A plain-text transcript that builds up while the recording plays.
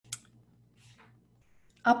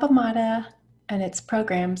Appamada and its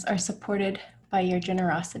programs are supported by your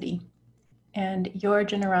generosity, and your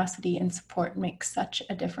generosity and support makes such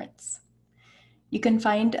a difference. You can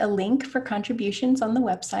find a link for contributions on the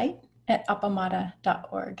website at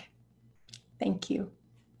appamada.org. Thank you.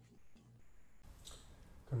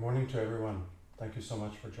 Good morning to everyone. Thank you so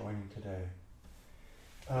much for joining today.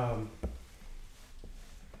 I'm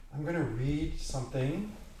going to read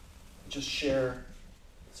something, just share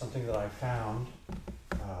something that I found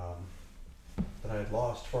that I had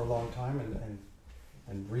lost for a long time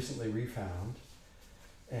and recently refound.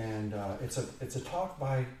 And it's a talk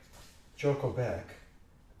by Joko Beck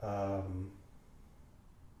that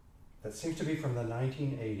seems to be from the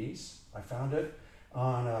 1980s. I found it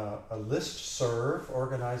on a listserv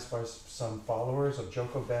organized by some followers of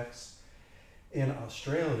Joko Beck's in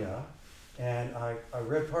Australia, and I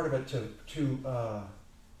read part of it to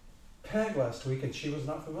Peg last week, and she was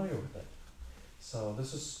not familiar with it. So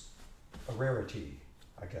this is a rarity,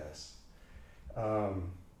 I guess.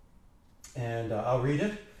 And I'll read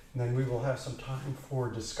it, and then we will have some time for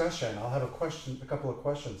discussion. I'll have a couple of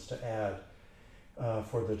questions to add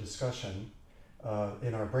for the discussion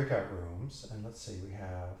in our breakout rooms. And let's see, we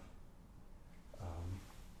have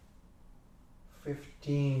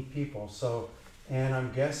 15 people. So, and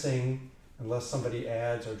I'm guessing, unless somebody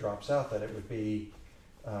adds or drops out, that it would be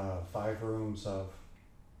 5 rooms of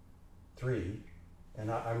 3. And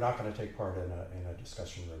I'm not going to take part in a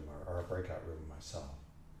discussion room or a breakout room myself.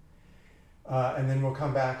 And then we'll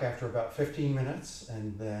come back after about 15 minutes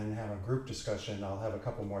and then have a group discussion. I'll have a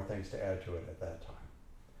couple more things to add to it at that time.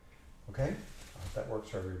 Okay? I hope that works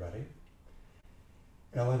for everybody.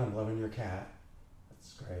 Ellen, I'm loving your cat.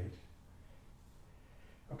 That's great.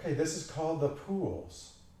 Okay, this is called The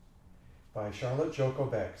Pools by Charlotte Joko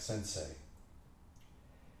Beck, Sensei.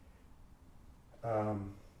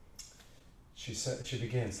 She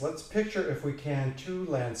begins, let's picture, if we can, 2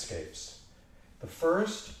 landscapes. The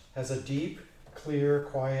first has a deep, clear,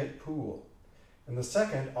 quiet pool, and the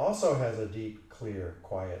second also has a deep, clear,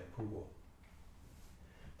 quiet pool.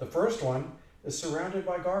 The first one is surrounded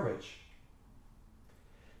by garbage.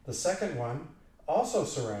 The second one, also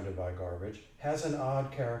surrounded by garbage, has an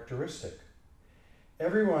odd characteristic.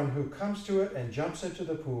 Everyone who comes to it and jumps into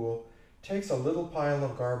the pool takes a little pile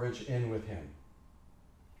of garbage in with him.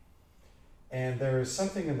 And there is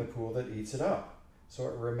something in the pool that eats it up, so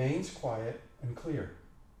it remains quiet and clear.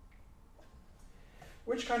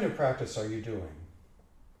 Which kind of practice are you doing?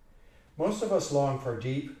 Most of us long for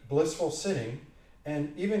deep, blissful sitting,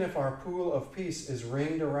 and even if our pool of peace is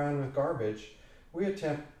ringed around with garbage, we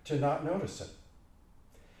attempt to not notice it.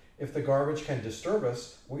 If the garbage can disturb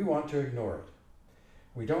us, we want to ignore it.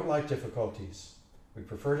 We don't like difficulties. We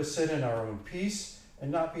prefer to sit in our own peace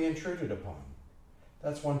and not be intruded upon.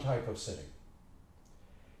 That's one type of sitting.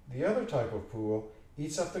 The other type of pool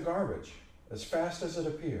eats up the garbage as fast as it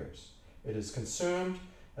appears. It is consumed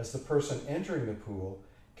as the person entering the pool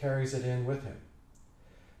carries it in with him.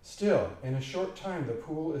 Still, in a short time, the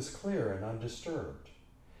pool is clear and undisturbed.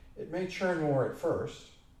 It may churn more at first.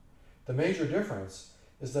 The major difference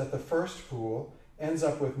is that the first pool ends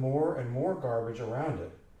up with more and more garbage around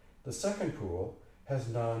it. The second pool has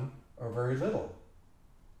none or very little.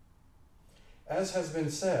 As has been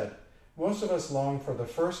said, most of us long for the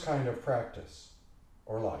first kind of practice,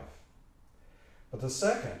 or life. But the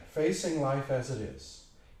second, facing life as it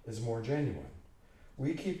is more genuine.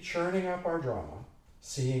 We keep churning up our drama,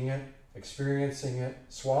 seeing it, experiencing it,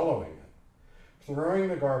 swallowing it, throwing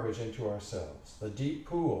the garbage into ourselves, the deep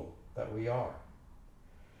pool that we are.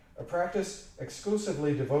 A practice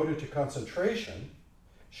exclusively devoted to concentration,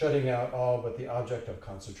 shutting out all but the object of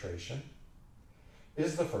concentration,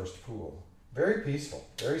 is the first pool. Very peaceful,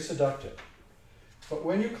 very seductive. But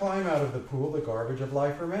when you climb out of the pool, the garbage of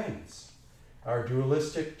life remains. Our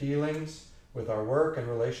dualistic dealings with our work and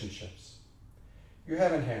relationships. You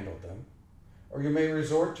haven't handled them, or you may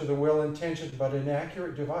resort to the well-intentioned but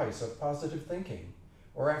inaccurate device of positive thinking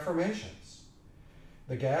or affirmations.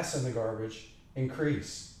 The gas in the garbage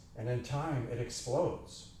increase, and in time it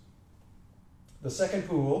explodes. The second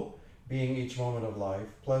pool, being each moment of life,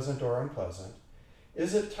 pleasant or unpleasant,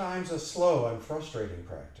 is at times a slow and frustrating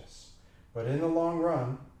practice, but in the long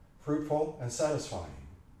run, fruitful and satisfying.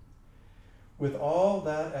 With all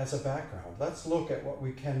that as a background, let's look at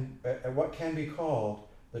what can be called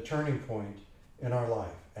the turning point in our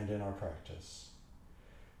life and in our practice.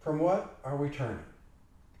 From what are we turning?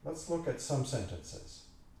 Let's look at some sentences.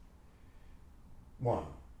 1.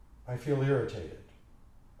 I feel irritated.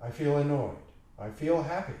 I feel annoyed. I feel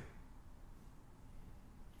happy.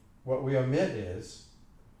 What we omit is,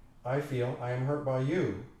 I feel I am hurt by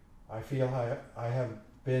you. I feel I have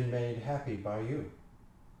been made happy by you.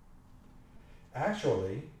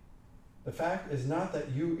 Actually, the fact is not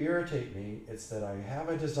that you irritate me, it's that I have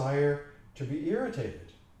a desire to be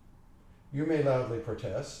irritated. You may loudly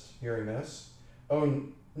protest, hearing this, "Oh,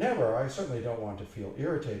 never, I certainly don't want to feel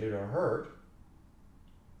irritated or hurt."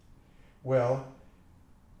 Well,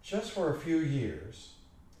 just for a few years,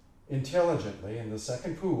 intelligently in the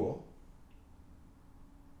second pool,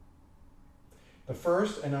 the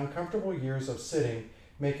first and uncomfortable years of sitting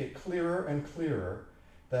make it clearer and clearer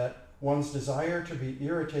that one's desire to be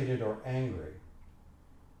irritated or angry,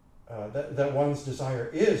 that one's desire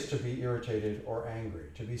is to be irritated or angry,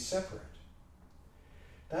 to be separate.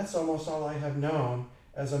 That's almost all I have known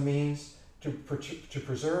as a means to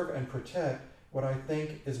preserve and protect what I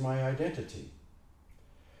think is my identity.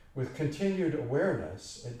 With continued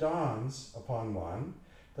awareness, it dawns upon one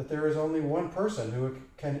that there is only one person who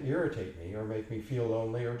can irritate me or make me feel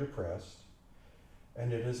lonely or depressed,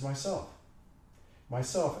 and it is myself.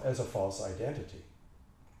 Myself as a false identity.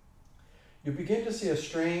 You begin to see a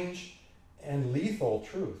strange and lethal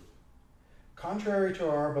truth. Contrary to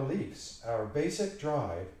our beliefs, our basic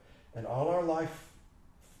drive and all our life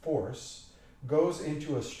force goes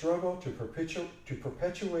into a struggle to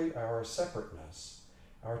perpetuate our separateness,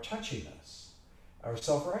 our touchiness, our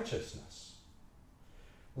self-righteousness.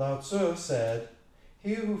 Lao Tzu said,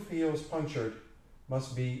 "He who feels punctured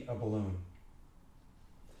must be a balloon."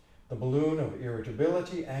 The balloon of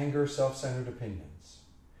irritability, anger, self-centered opinions.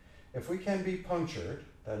 If we can be punctured,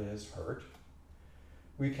 that is, hurt,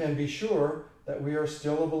 we can be sure that we are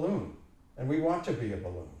still a balloon, and we want to be a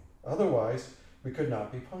balloon. Otherwise, we could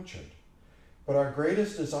not be punctured. But our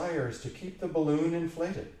greatest desire is to keep the balloon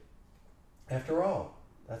inflated. After all,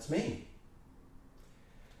 that's me.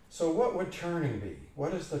 So what would turning be?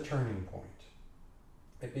 What is the turning point?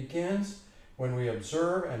 It begins when we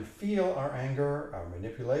observe and feel our anger, our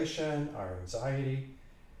manipulation, our anxiety,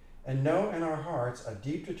 and know in our hearts a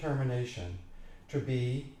deep determination to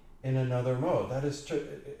be in another mode. That is,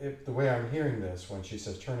 the way I'm hearing this, when she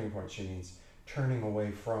says turning point, she means turning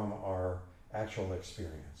away from our actual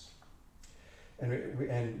experience.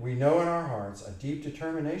 And we know in our hearts a deep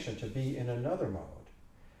determination to be in another mode.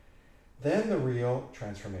 Then the real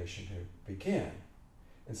transformation to begin.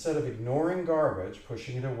 Instead of ignoring garbage,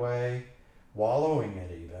 pushing it away, wallowing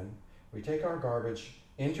it even, we take our garbage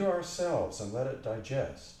into ourselves and let it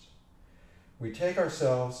digest. We take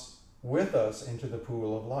ourselves with us into the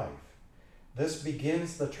pool of life. This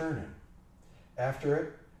begins the turning. After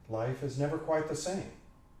it, life is never quite the same.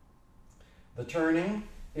 The turning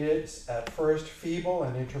is at first feeble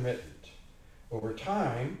and intermittent. Over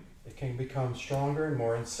time, it can become stronger and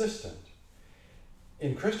more insistent.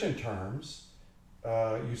 In Christian terms,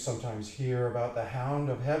 you sometimes hear about the hound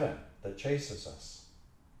of heaven that chases us.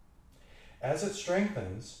 As it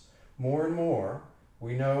strengthens more and more,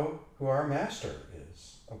 we know who our master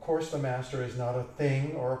is. Of course, the master is not a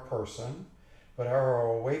thing or a person, but our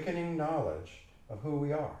awakening knowledge of who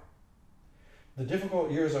we are. The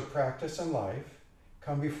difficult years of practice and life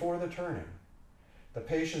come before the turning. The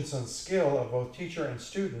patience and skill of both teacher and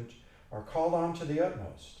student are called on to the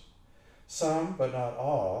utmost. Some, but not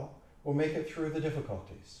all, will make it through the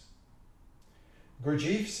difficulties.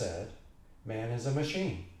 Gurdjieff said, "Man is a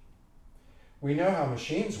machine." We know how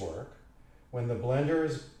machines work. When the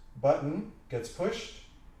blender's button gets pushed,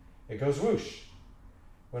 it goes whoosh.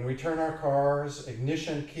 When we turn our car's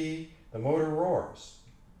ignition key, the motor roars.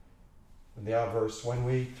 And the obverse when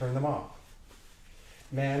we turn them off.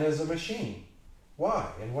 Man is a machine.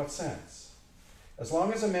 Why? In what sense? As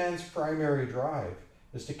long as a man's primary drive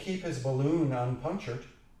is to keep his balloon unpunctured,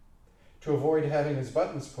 to avoid having his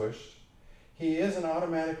buttons pushed, he is an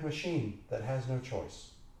automatic machine that has no choice.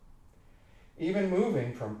 Even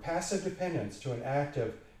moving from passive dependence to an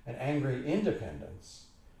active and angry independence,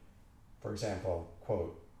 for example,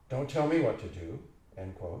 quote, "Don't tell me what to do,"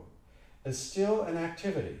 end quote, is still an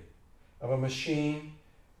activity of a machine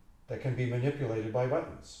that can be manipulated by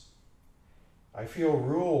buttons. I feel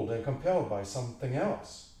ruled and compelled by something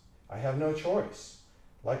else. I have no choice.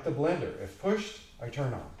 Like the blender, if pushed, I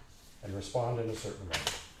turn on and respond in a certain way.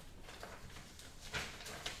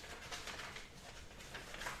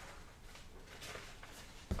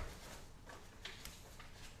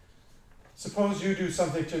 Suppose you do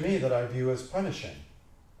something to me that I view as punishing,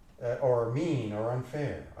 or mean or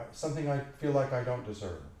unfair, something I feel like I don't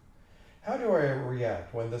deserve. How do I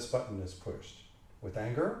react when this button is pushed? With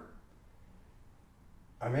anger?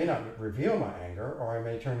 I may not reveal my anger, or I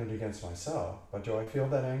may turn it against myself, but do I feel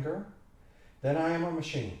that anger? Then I am a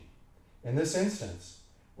machine. In this instance,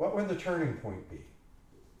 what would the turning point be?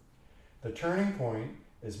 The turning point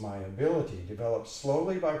is my ability, developed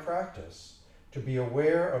slowly by practice, to be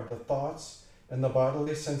aware of the thoughts and the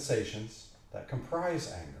bodily sensations that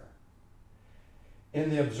comprise anger. In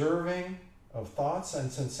the observing of thoughts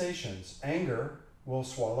and sensations, anger will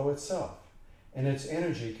swallow itself, and its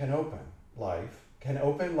energy can open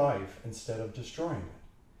life instead of destroying it.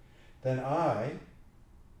 Then I,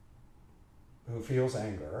 who feels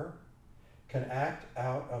anger, can act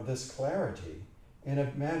out of this clarity in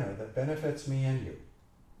a manner that benefits me and you.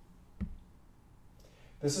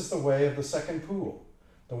 This is the way of the second pool,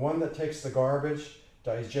 the one that takes the garbage,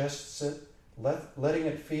 digests it, letting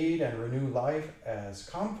it feed and renew life as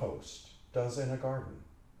compost does in a garden.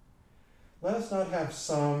 Let us not have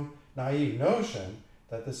some naive notion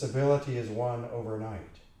that this ability is won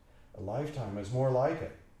overnight. A lifetime is more like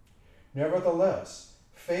it. Nevertheless,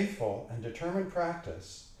 faithful and determined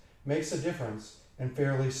practice makes a difference, and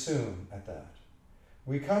fairly soon at that.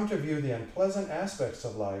 We come to view the unpleasant aspects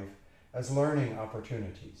of life as learning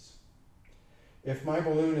opportunities. If my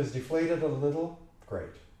balloon is deflated a little,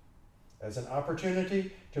 great. As an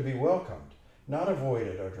opportunity to be welcomed, not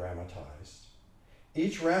avoided or dramatized.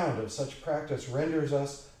 Each round of such practice renders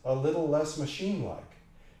us a little less machine-like,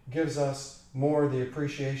 gives us more the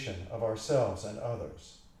appreciation of ourselves and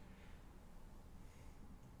others.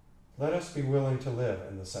 Let us be willing to live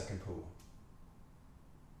in the second pool.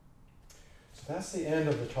 So that's the end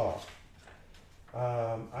of the talk.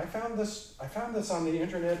 I found this on the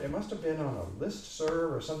internet. It must have been on a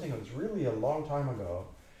listserv or something. It was really a long time ago.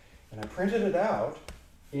 And I printed it out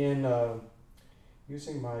in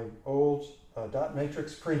using my old dot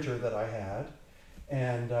matrix printer that I had.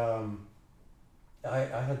 And I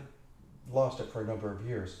had lost it for a number of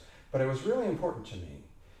years. But it was really important to me.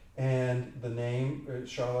 And the name,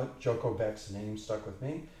 Charlotte Joko Beck's name, stuck with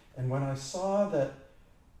me. And when I saw that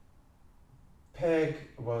Peg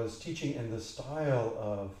was teaching in the style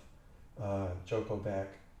of Joko Beck,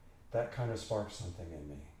 that kind of sparked something in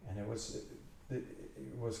me. And it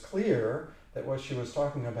was clear that what she was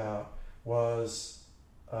talking about was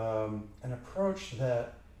an approach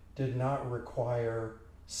that did not require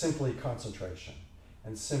simply concentration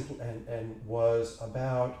and was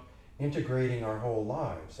about integrating our whole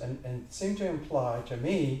lives, and seemed to imply to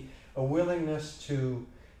me a willingness to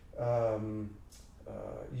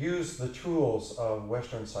use the tools of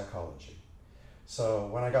Western psychology. So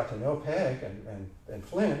when I got to know Peg and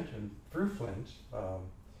Flint, and through Flint,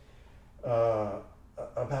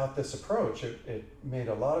 about this approach, it made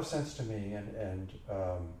a lot of sense to me, and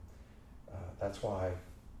that's why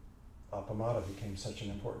Appamada became such an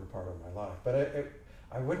important part of my life. But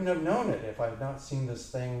I wouldn't have known it if I'd not seen this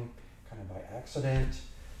thing kind of by accident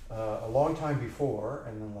a long time before,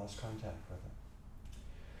 and then lost contact with it.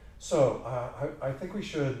 So I think we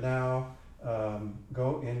should now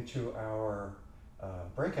go into our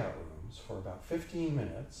breakout rooms for about 15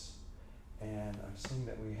 minutes. And I'm seeing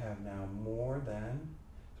that we have now more than,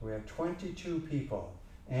 so we have 22 people,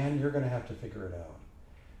 and you're going to have to figure it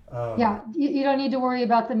out. Yeah, you don't need to worry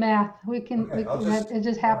about the math. Okay, it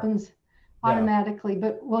just happens automatically,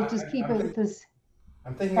 but we'll just keep it with this.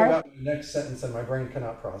 I'm thinking about the next sentence, and my brain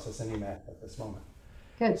cannot process any math at this moment.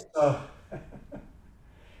 Good.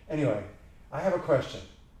 Anyway, I have a question.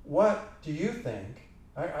 What do you think?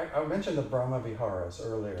 I mentioned the Brahma Viharas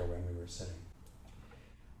earlier when we were sitting.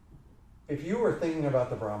 If you were thinking about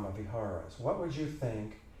the Brahma Viharas, what would you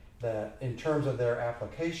think that in terms of their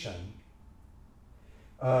application,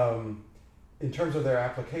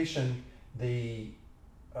 the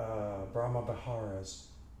Brahma Viharas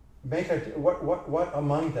make what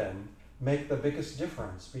among them make the biggest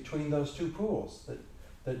difference between those two pools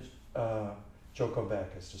that Joko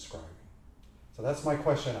Beck is describing? So that's my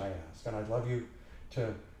question I ask, and I'd love you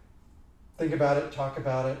to think about it, talk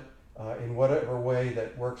about it, in whatever way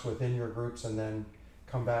that works within your groups, and then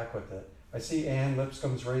come back with it. I see Ann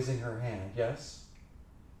Lipscomb's raising her hand. Yes?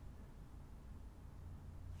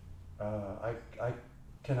 I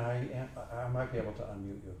might be able to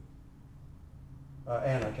unmute you.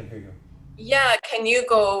 Ann, I can hear you. Yeah, can you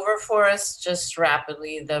go over for us just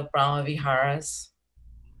rapidly the Brahma Viharas?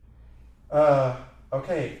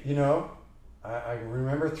 Okay, I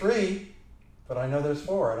remember 3, but I know there's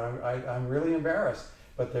 4, and I'm really embarrassed.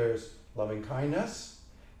 But there's loving kindness,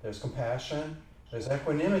 there's compassion, there's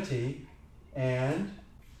equanimity, and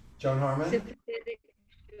Joan Harmon? Sympathetic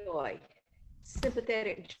joy.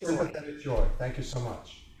 Sympathetic joy. Sympathetic joy. Thank you so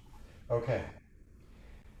much. Okay.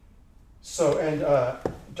 So, and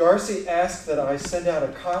Darcy asked that I send out a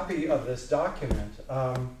copy of this document.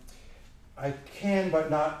 I can,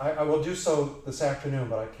 but not, I will do so this afternoon,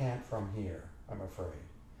 but I can't from here, I'm afraid.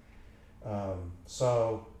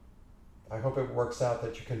 So I hope it works out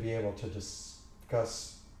that you can be able to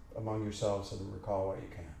discuss among yourselves and recall what you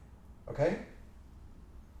can. Okay?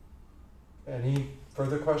 Any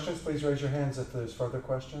further questions? Please raise your hands if there's further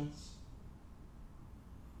questions.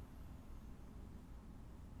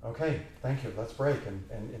 Okay, thank you. Let's break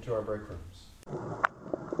and into our break rooms.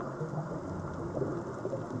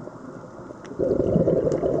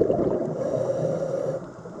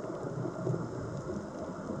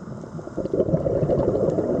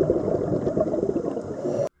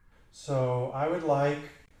 So I would like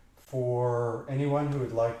for anyone who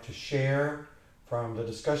would like to share from the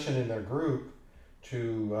discussion in their group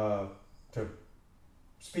to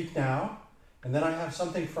speak now. And then I have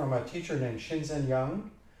something from a teacher named Shinzen Young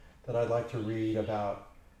that I'd like to read about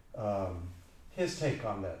his take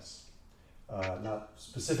on this. Not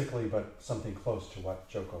specifically, but something close to what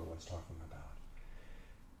Joko was talking about.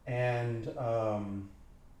 And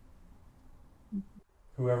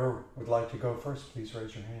whoever would like to go first, please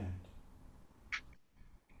raise your hand.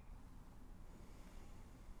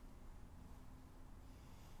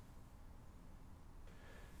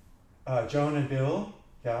 Joan and Bill,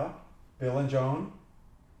 yeah, Bill and Joan.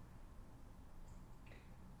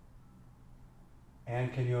 Anne,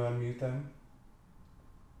 can you unmute them?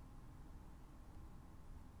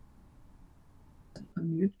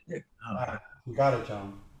 Unmute. You got it,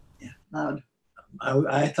 Joan. Yeah, loud.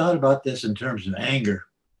 I thought about this in terms of anger,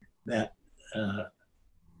 that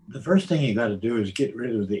the first thing you got to do is get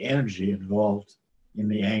rid of the energy involved in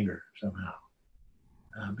the anger somehow,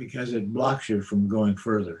 because it blocks you from going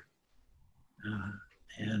further.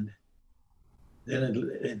 And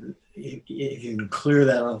then if you can clear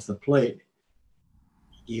that off the plate,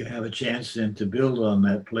 you have a chance then to build on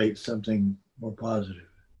that plate something more positive.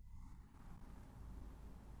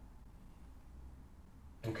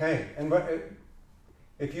 Okay, and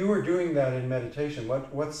if you were doing that in meditation,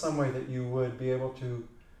 what's some way that you would be able to,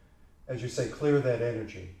 as you say, clear that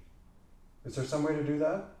energy? Is there some way to do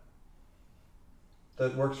that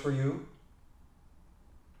that works for you?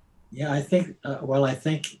 Yeah, I think, I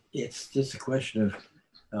think it's just a question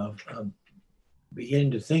of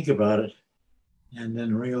beginning to think about it and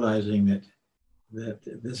then realizing that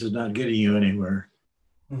this is not getting you anywhere.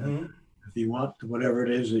 Mm-hmm. If you want whatever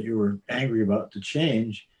it is that you were angry about to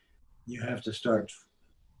change, you have to start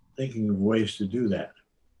thinking of ways to do that.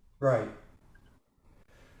 Right.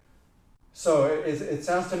 So it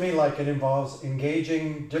sounds to me like it involves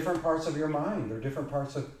engaging different parts of your mind, or different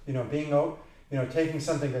parts of, being, taking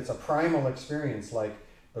something that's a primal experience, like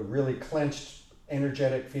the really clenched,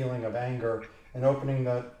 energetic feeling of anger, and opening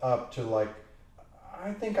that up to, like,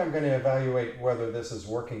 I think I'm going to evaluate whether this is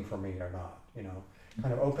working for me or not,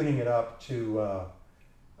 kind of opening it up to a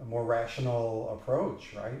more rational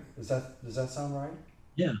approach, right? Does that sound right?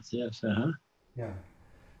 Yes, uh-huh. Yeah.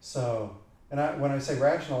 So, and when I say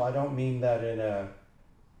rational, I don't mean that in a,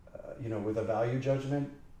 with a value judgment,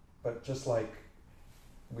 but just like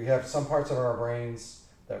we have some parts of our brains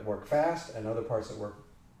that work fast and other parts that work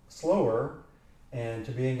slower, and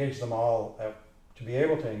to be able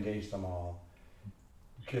to engage them all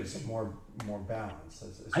gives it more balance.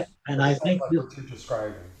 I think like what you're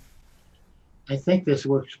describing. I think this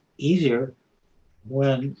works easier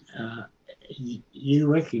when you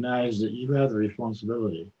recognize that you have the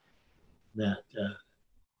responsibility, that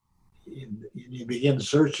you begin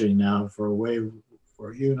searching now for a way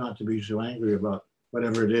for you not to be so angry about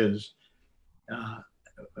whatever it is,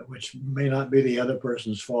 which may not be the other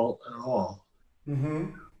person's fault at all.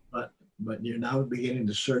 Mm-hmm. But you're now beginning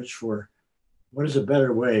to search for what is a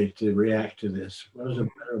better way to react to this? What is a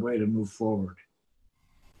better way to move forward?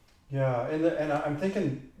 Yeah, and I'm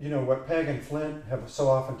thinking, what Peg and Flint have so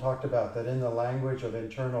often talked about, that in the language of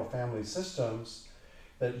internal family systems,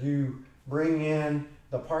 that you bring in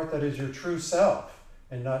the part that is your true self,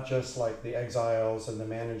 and not just like the exiles and the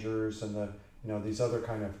managers and the, these other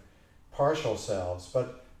kind of partial selves,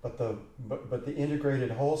 but the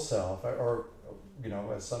integrated whole self, or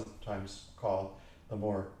as sometimes called, the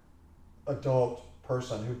more adult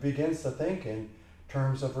person who begins to think in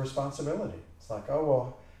terms of responsibility. It's like, oh,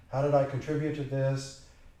 well, how did I contribute to this?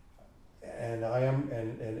 And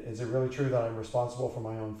and is it really true that I'm responsible for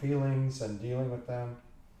my own feelings and dealing with them?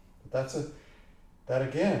 That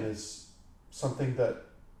again is something that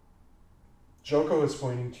Joko is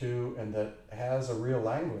pointing to, and that has a real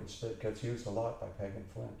language that gets used a lot by Peg and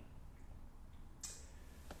Flint.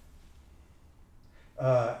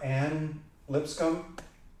 Anne Lipscomb,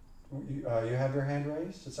 you have your hand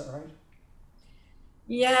raised, is that right?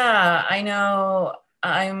 Yeah, I know.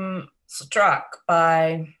 I'm struck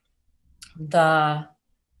by the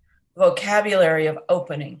vocabulary of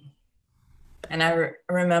opening. And I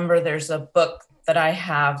remember there's a book that I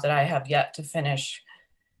have yet to finish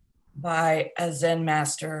by a Zen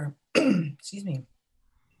master, excuse me,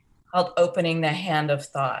 called Opening the Hand of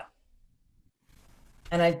Thought.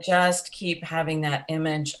 And I just keep having that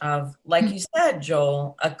image of, like you said,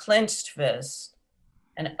 Joel, a clenched fist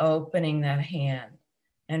and opening that hand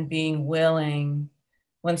and being willing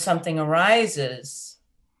when something arises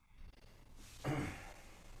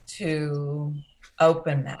to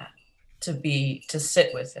open that, to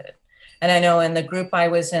sit with it. And I know in the group I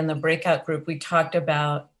was in, the breakout group, we talked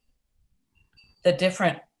about the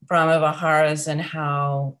different Brahma Viharas and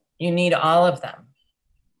how you need all of them.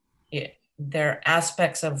 They're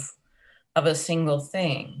aspects of a single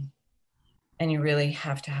thing, and you really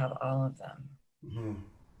have to have all of them. Mm-hmm.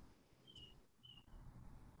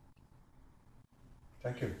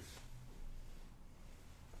 Thank you.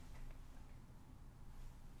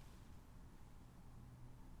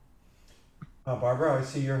 Barbara, I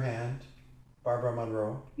see your hand. Barbara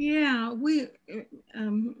Monroe. Yeah,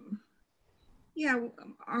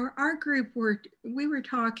 our group we were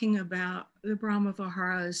talking about the Brahma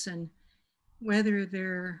Viharas and whether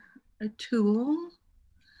they're a tool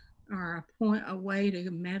or a way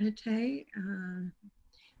to meditate.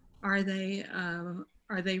 Are they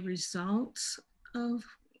results of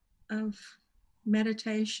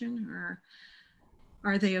meditation, or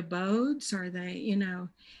are they abodes? Are they,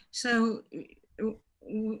 so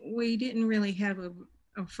we didn't really have a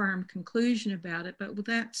firm conclusion about it, but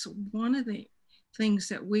that's one of the things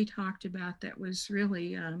that we talked about that was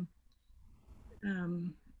really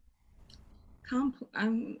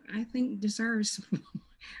I think deserves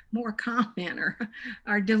more comment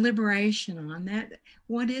or deliberation on that.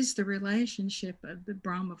 What is the relationship of the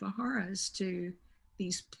Brahma Viharas to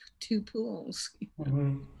these two pools?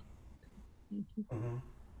 Mm-hmm. Mm-hmm.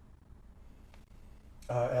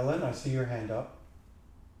 Ellen, I see your hand up.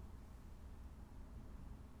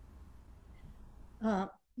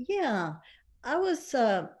 Yeah,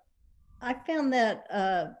 I found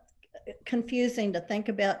that confusing to think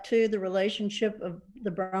about too, the relationship of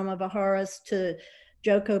the Brahma Viharas to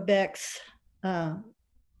Joko Beck's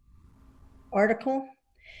article.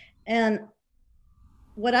 And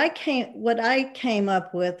what I came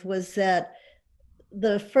up with was that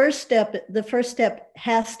the first step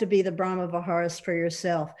has to be the Brahma Viharas for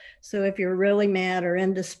yourself. So if you're really mad or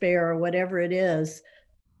in despair or whatever it is,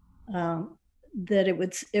 that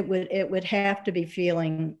it would have to be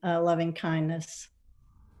feeling loving kindness,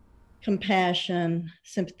 compassion,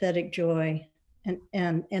 sympathetic joy,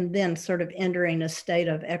 and then sort of entering a state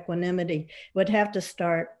of equanimity. It would have to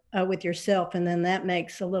start with yourself, and then that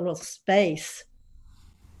makes a little space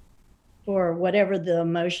for whatever the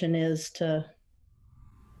emotion is to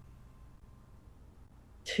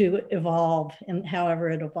evolve, and however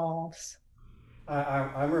it evolves.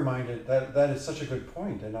 I'm reminded that is such a good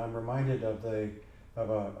point, and I'm reminded of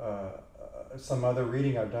some other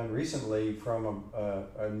reading I've done recently from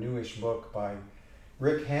a newish book by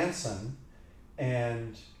Rick Hanson,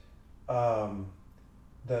 and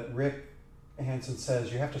that Rick Hanson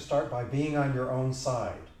says you have to start by being on your own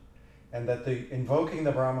side, and that the invoking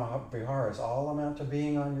the Brahma Viharas all amount to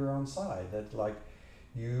being on your own side. That like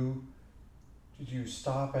you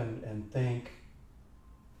stop and think,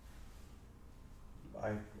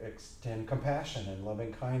 I extend compassion and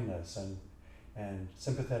loving kindness and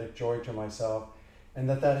sympathetic joy to myself, and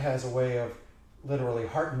that has a way of literally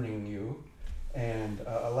heartening you and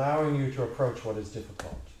allowing you to approach what is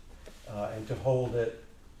difficult and to hold it,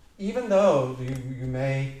 even though you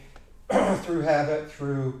may, through habit,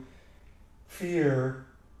 through fear,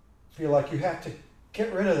 feel like you have to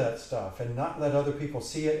get rid of that stuff and not let other people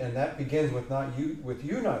see it, and that begins with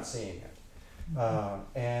you not seeing it.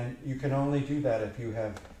 And you can only do that if you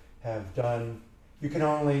have done. You can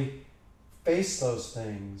only face those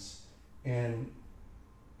things in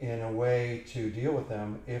a way to deal with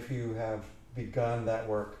them if you have begun that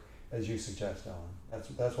work, as you suggest, Ellen.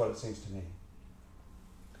 That's what it seems to me.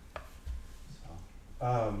 So,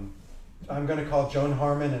 I'm going to call Joan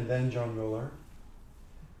Harmon and then Joan Mueller.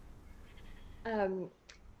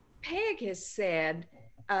 Peg has said,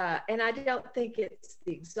 and I don't think it's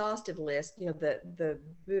the exhaustive list, the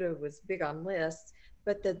Buddha was big on lists,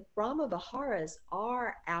 but the Brahma Viharas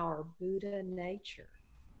are our Buddha nature.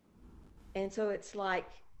 And so it's like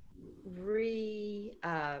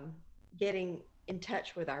getting in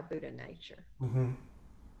touch with our Buddha nature. Mm-hmm.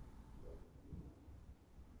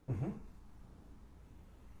 Mm-hmm.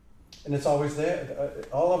 And it's always there.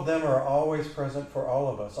 All of them are always present for all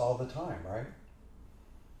of us all the time, right?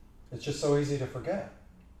 It's just so easy to forget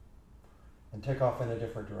and take off in a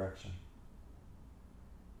different direction.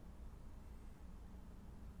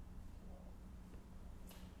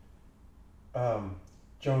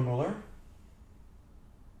 Joan Muller?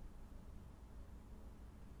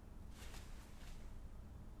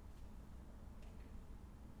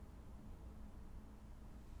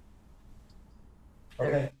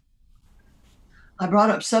 Okay. I brought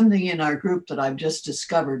up something in our group that I've just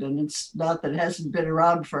discovered, and it's not that it hasn't been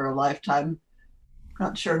around for a lifetime.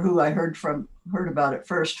 Not sure who I heard about it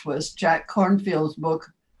first, was Jack Kornfield's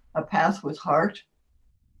book, A Path with Heart.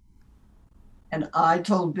 And I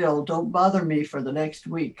told Bill, don't bother me for the next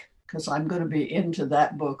week, because I'm going to be into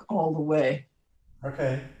that book all the way.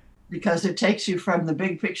 Okay. Because it takes you from the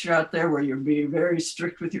big picture out there where you're being very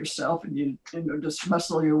strict with yourself and you know, just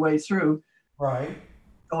muscle your way through. Right.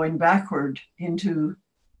 Going backward into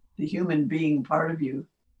the human being part of you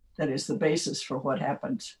that is the basis for what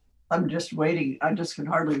happens. I'm just waiting. I just can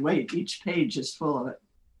hardly wait. Each page is full of it.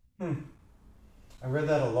 I read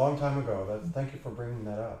that a long time ago. Thank you for bringing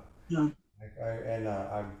that up. Yeah.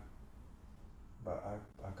 I've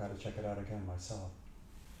got to check it out again myself.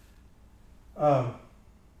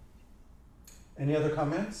 Any other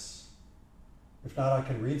comments? If not, I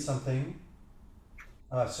can read something.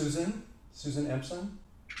 Susan Empson?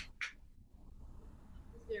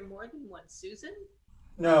 Is there more than one Susan?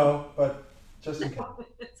 No, but just in case.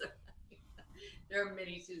 There are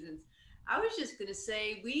many Susans. I was just going to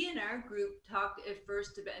say, we in our group talked at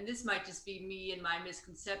first about, and this might just be me and my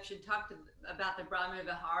misconception, talked about the Brahma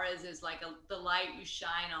Viharas as like the light you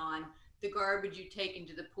shine on, the garbage you take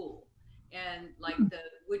into the pool. And like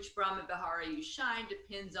which Brahma Vihara you shine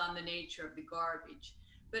depends on the nature of the garbage.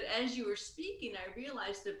 But as you were speaking, I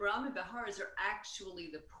realized the Brahma Viharas are actually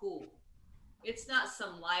the pool. It's not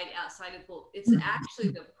some light outside the pool. It's actually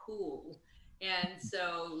the pool. And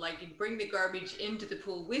so like you bring the garbage into the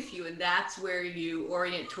pool with you, and that's where you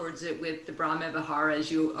orient towards it with the Brahma Vihara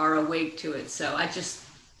as you are awake to it. So I just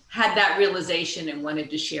had that realization and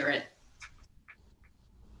wanted to share it.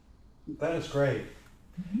 That is great.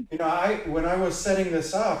 You know, when I was setting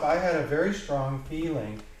this up, I had a very strong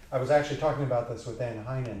feeling. I was actually talking about this with Ann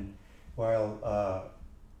Heinen while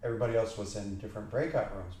everybody else was in different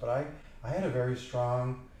breakout rooms. But I had a very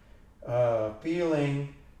strong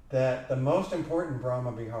feeling that the most important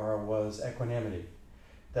Brahma Vihara was equanimity.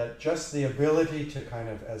 That just the ability to kind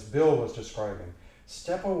of, as Bill was describing,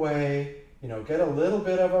 step away, you know, get a little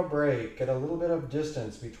bit of a break, get a little bit of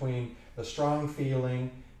distance between the strong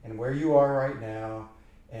feeling and where you are right now,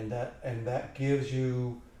 and that gives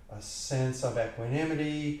you a sense of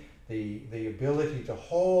equanimity, the ability to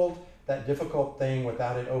hold that difficult thing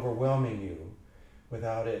without it overwhelming you,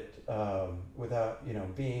 without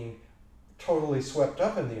being totally swept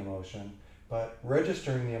up in the emotion, but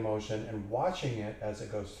registering the emotion and watching it as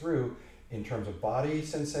it goes through in terms of body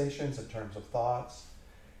sensations, in terms of thoughts,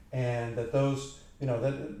 and that those, you know,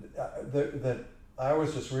 that I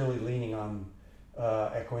was just really leaning on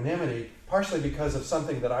equanimity, partially because of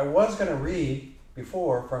something that I was going to read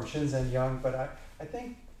before from Shinzen Young, but I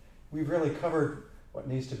think we've really covered what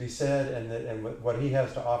needs to be said, and what he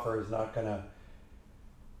has to offer is not going to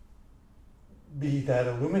be that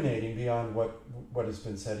illuminating beyond what has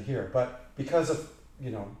been said here. But because of, you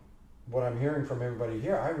know, what I'm hearing from everybody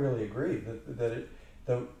here, I really agree that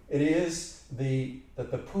the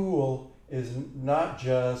pool is not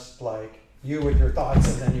just like you with your thoughts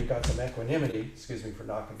and then you've got some equanimity. Excuse me for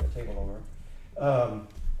knocking the table over.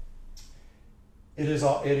 It is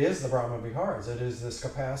the Brahma Viharas. It is this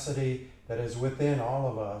capacity that is within all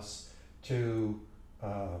of us to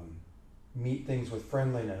meet things with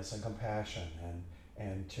friendliness and compassion,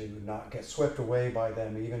 and to not get swept away by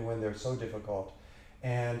them even when they're so difficult,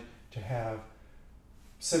 and to have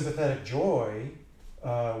sympathetic joy,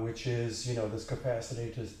 which is, you know, this capacity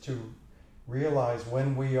to realize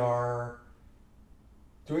when we are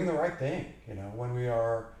doing the right thing, you know, when we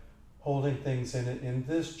are holding things in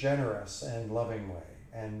this generous and loving way,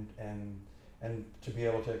 and to be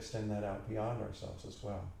able to extend that out beyond ourselves as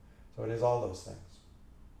well. So it is all those things.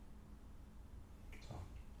 So,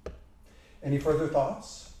 any further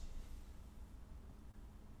thoughts?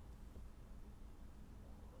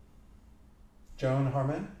 Joan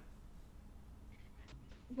Harmon?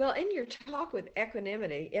 Well, in your talk with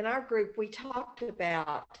equanimity, in our group, we talked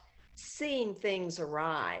about seeing things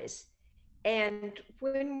arise. And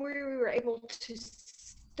when we were able to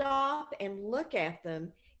stop and look at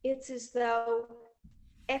them, it's as though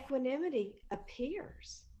equanimity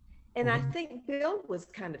appears. And I think Bill was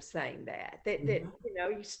kind of saying that you know,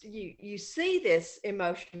 you see this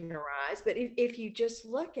emotion arise, but if you just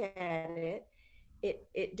look at it,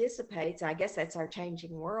 it dissipates. I guess that's our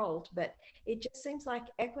changing world, but it just seems like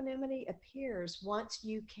equanimity appears once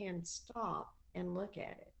you can stop and look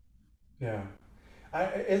at it. Yeah.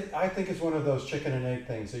 I think it's one of those chicken and egg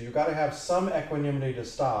things. So you got to have some equanimity to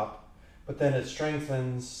stop, but then it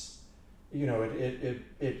strengthens, you know,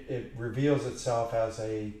 it reveals itself as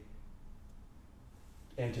a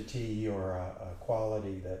entity or a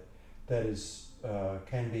quality that is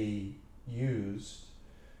can be used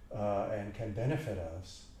and can benefit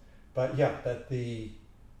us. But yeah,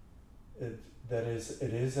 it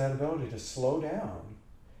is that ability to slow down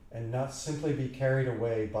and not simply be carried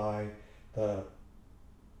away by the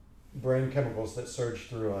brain chemicals that surge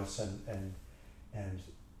through us and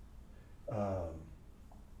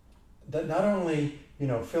that not only, you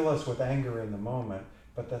know, fill us with anger in the moment,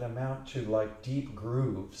 but that amount to like deep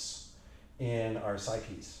grooves in our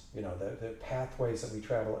psyches, you know, the pathways that we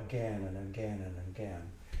travel again and again and again,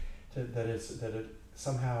 that it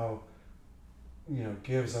somehow, you know,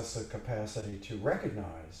 gives us a capacity to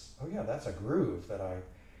recognize, oh yeah, that's a groove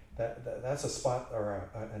that's a spot or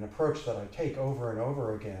an approach that I take over and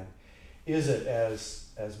over again. Is it,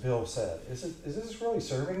 as Bill said, is this really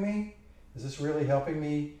serving me? Is this really helping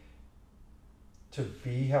me to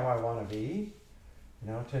be how I want to be? You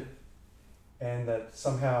know, and that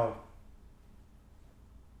somehow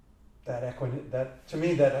that to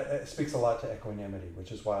me that speaks a lot to equanimity,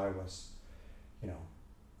 which is why I was, you know,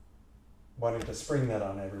 wanting to spring that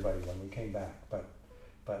on everybody when we came back. But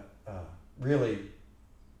really,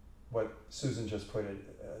 what Susan just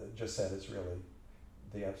said is really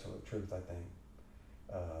the absolute truth, I think,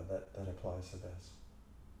 that applies to this.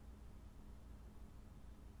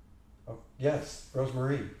 Oh, yes,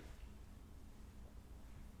 Rosemarie.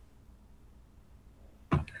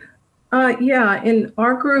 Yeah, in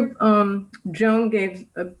our group, Joan gave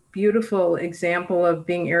a beautiful example of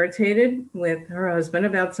being irritated with her husband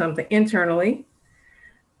about something internally,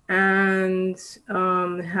 and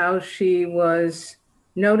how she was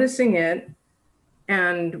noticing it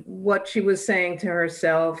and what she was saying to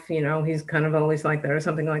herself, you know, he's kind of always like that or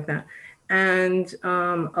something like that, and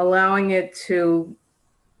allowing it to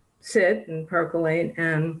sit and percolate,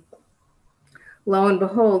 and lo and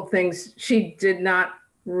behold, she did not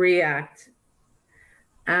react,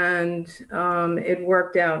 and it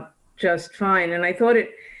worked out just fine. And I thought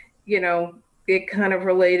it, you know, it kind of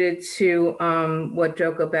related to what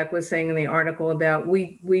Joko Beck was saying in the article about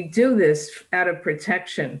we do this out of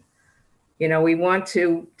protection. You know, we want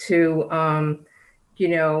to you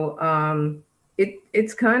know,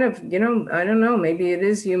 it's kind of, you know, I don't know, maybe it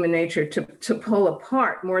is human nature to pull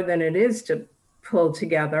apart more than it is to pull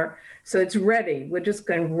together. So it's ready. We're just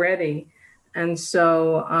going ready. And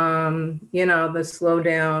so, you know, the slow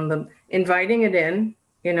down, the inviting it in,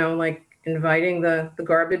 you know, like inviting the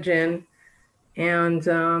garbage in. And,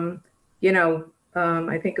 you know,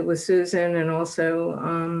 I think it was Susan and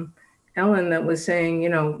also Ellen that was saying, you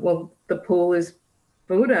know, well, the pool is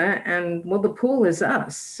Buddha and well, the pool is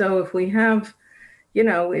us. So if we have, you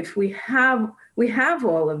know, if we have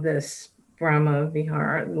all of this Brahma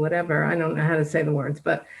Vihara, whatever, I don't know how to say the words,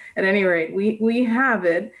 but at any rate, we have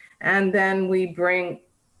it. And then we bring,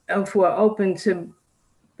 if we're open to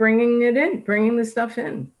bringing it in, bringing the stuff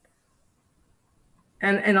in,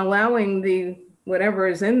 and allowing the whatever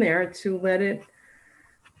is in there to let it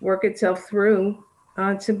work itself through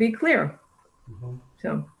to be clear. Mm-hmm.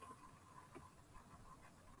 So.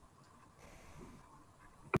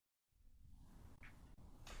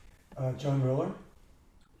 John Mueller?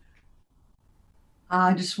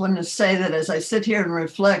 I just want to say that as I sit here and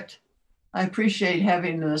reflect, I appreciate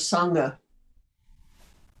having a Sangha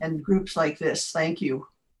and groups like this. Thank you.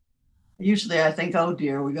 Usually I think, oh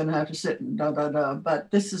dear, we're going to have to sit and but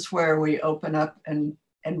this is where we open up and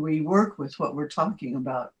we work with what we're talking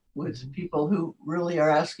about with people who really are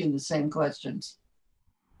asking the same questions.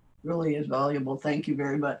 Really is valuable. Thank you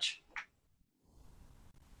very much.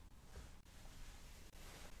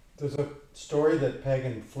 There's a story that Peg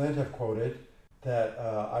and Flint have quoted that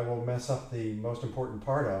I will mess up the most important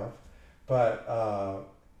part of, but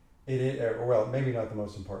it is, well, maybe not the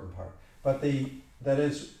most important part, but that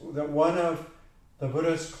is that one of the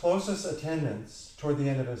Buddha's closest attendants toward the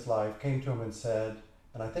end of his life came to him and said,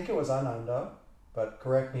 and I think it was Ananda, but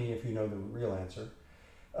correct me if you know the real answer,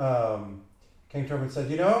 came to him and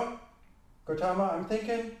said, you know, Gautama, I'm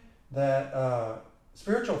thinking that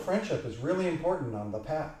spiritual friendship is really important on the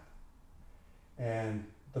path. And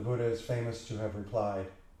the Buddha is famous to have replied,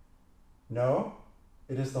 no,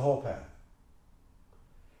 it is the whole path.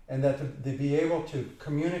 And that to be able to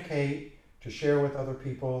communicate, to share with other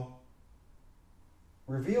people,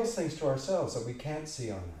 reveals things to ourselves that we can't see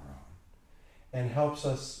on our own, and helps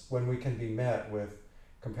us when we can be met with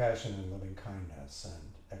compassion and loving kindness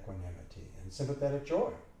and equanimity and sympathetic joy.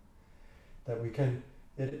 That we can,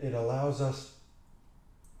 it allows us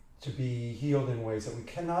to be healed in ways that we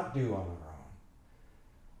cannot do on our own.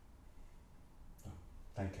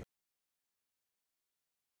 Thank you.